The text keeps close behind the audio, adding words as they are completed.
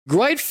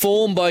Great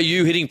form by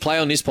you hitting play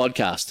on this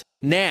podcast.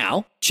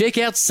 Now, check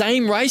out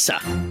Same Racer,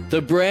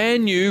 the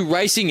brand new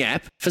racing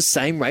app for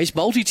same race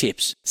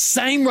multi-tips.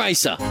 Same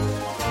Racer.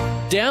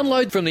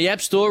 Download from the App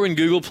Store and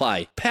Google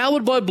Play.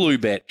 Powered by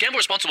Bluebet. Gamble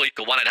responsibly.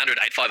 Call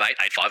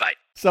 1-800-858-858.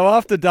 So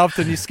after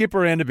Doveton, you skip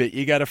around a bit.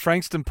 You go to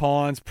Frankston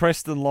Pines,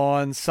 Preston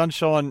Lions,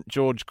 Sunshine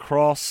George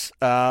Cross,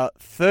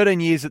 13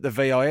 years at the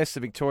VIS,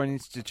 the Victorian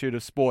Institute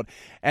of Sport,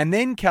 and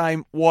then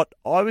came what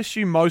I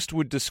assume most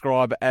would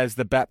describe as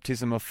the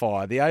baptism of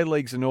fire, the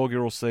A-League's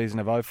inaugural season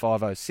of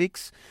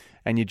 05-06,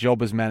 and your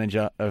job as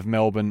manager of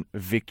Melbourne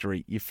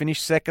Victory. You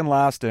finished second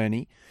last,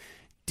 Ernie.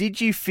 Did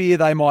you fear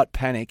they might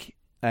panic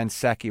and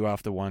sack you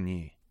after 1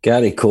 year?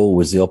 Gary Cole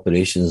was the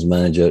operations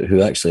manager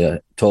who actually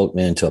talked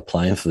me into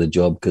applying for the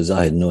job because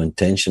I had no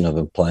intention of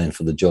applying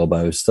for the job.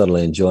 I was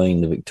thoroughly enjoying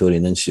the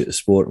Victorian Institute of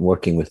Sport and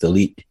working with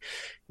elite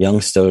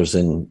youngsters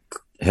and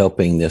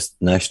helping this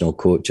national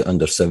coach at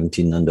under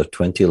 17, under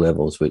 20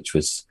 levels, which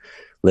was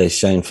Les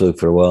Scheinflug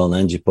for a while and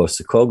Angie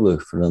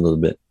Postecoglou for a little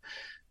bit.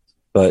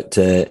 But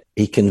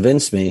he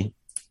convinced me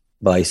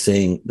by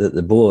saying that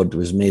the board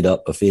was made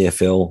up of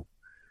AFL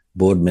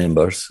board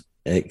members,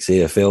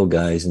 ex-AFL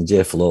guys, and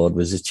Jeff Lord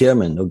was the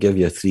chairman. They'll give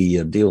you a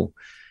 3-year deal.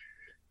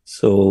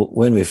 So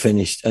when we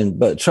finished, but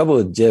the trouble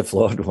with Jeff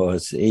Lord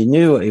was he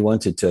knew what he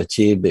wanted to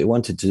achieve, but he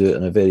wanted to do it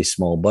on a very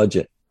small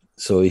budget.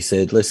 So he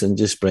said, listen,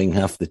 just bring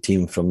half the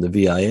team from the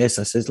VIS.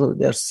 I said, look,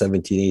 they're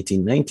 17,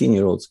 18,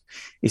 19-year-olds.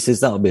 He says,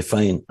 that'll be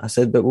fine. I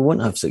said, but we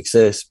won't have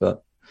success.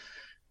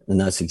 And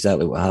that's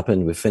exactly what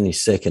happened. We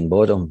finished second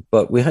bottom,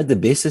 but we had the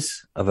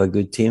basis of a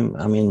good team.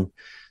 I mean,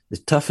 the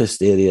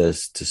toughest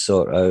areas to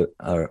sort out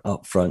are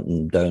up front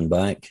and down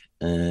back.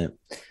 And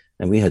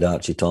we had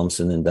Archie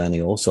Thompson and Danny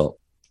Allsop,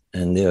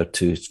 and they are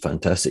two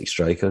fantastic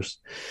strikers.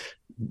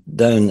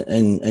 Down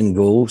in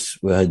goals,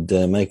 we had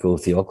Michael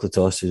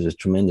Theoklitos, who's a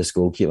tremendous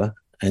goalkeeper.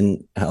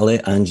 And I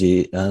let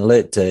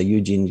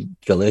Eugene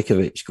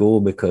Galekovic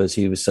go because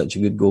he was such a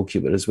good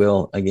goalkeeper as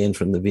well, again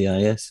from the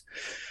VIS.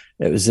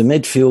 It was the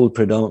midfield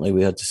predominantly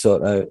we had to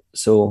sort out.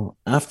 So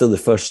after the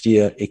first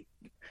year,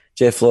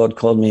 Jeff Lord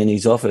called me in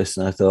his office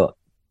and I thought,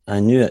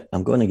 I knew it.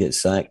 I'm going to get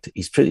sacked.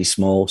 He's pretty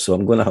small, so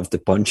I'm going to have to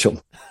punch him.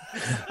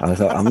 I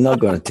thought, I'm not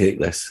going to take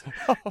this.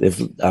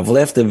 I've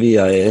left the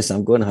VIS.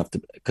 I'm going to have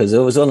to, because it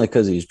was only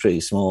because he was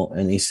pretty small.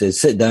 And he says,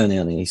 sit down,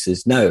 Ernie. He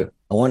says, now,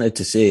 I wanted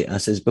to say, I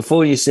says,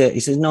 before you say it, he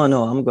says, no,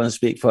 I'm going to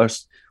speak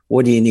first.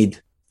 What do you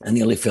need? I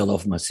nearly fell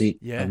off my seat.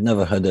 Yeah. I've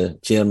never had a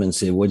chairman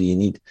say, what do you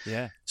need?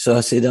 Yeah. So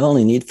I said, I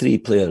only need 3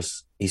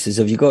 players. He says,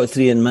 have you got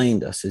 3 in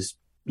mind? I says,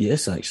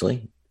 yes,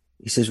 actually.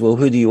 He says, well,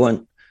 who do you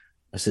want?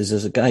 I says,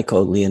 there's a guy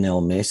called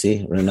Lionel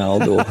Messi,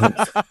 Ronaldo.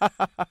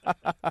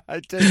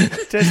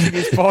 Testing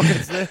his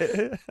pockets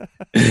there.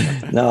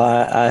 No,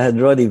 I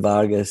had Roddy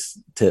Vargas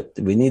tipped.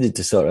 We needed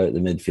to sort out the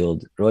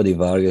midfield. Roddy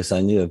Vargas,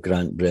 I knew of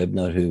Grant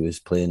Brebner, who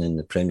was playing in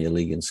the Premier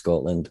League in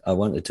Scotland. I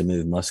wanted to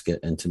move Muscat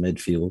into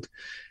midfield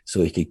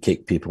so he could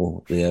kick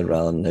people there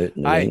rather than out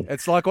in the wing.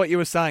 It's like what you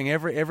were saying.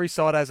 Every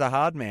side has a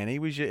hard man. He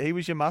was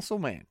your muscle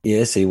man.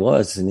 Yes, he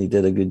was, and he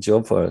did a good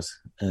job for us.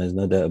 There's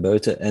no doubt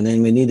about it. And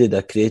then we needed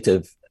a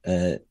creative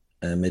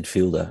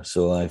midfielder,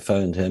 so I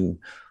found him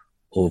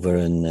over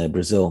in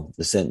Brazil.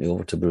 They sent me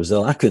over to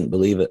Brazil. I couldn't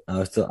believe it.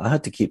 I thought I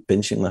had to keep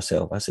pinching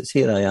myself. I said,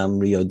 here I am,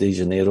 Rio de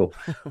Janeiro,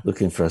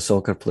 looking for a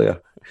soccer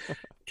player.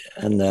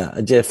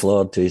 And Jeff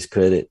Lord, to his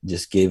credit,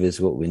 just gave us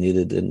what we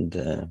needed.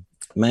 And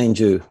mind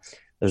you,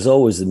 there's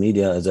always the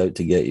media is out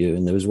to get you.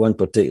 And there was one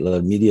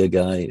particular media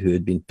guy who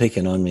had been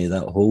picking on me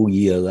that whole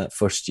year, that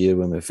first year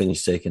when we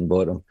finished second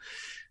bottom.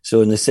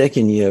 So in the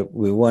second year,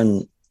 we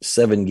won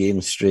 7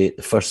 games straight,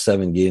 the first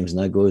 7 games,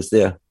 and I goes,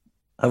 there,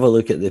 have a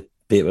look at the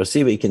paper,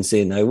 see what he can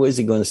say now. What is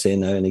he going to say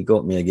now? And he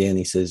got me again.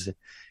 He says,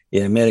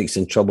 yeah, Merrick's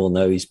in trouble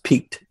now. He's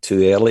peaked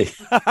too early.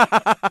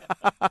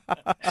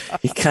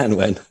 He can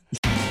win.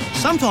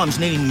 Sometimes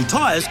needing new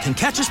tyres can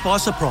catch us by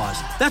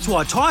surprise. That's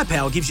why Tyre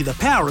Power gives you the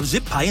power of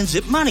Zip Pay and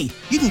Zip Money.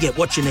 You can get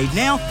what you need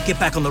now, get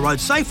back on the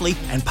road safely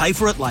and pay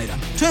for it later.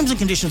 Terms and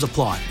conditions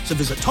apply. So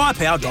visit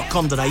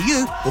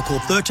tyrepower.com.au or call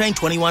 13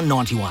 21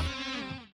 91.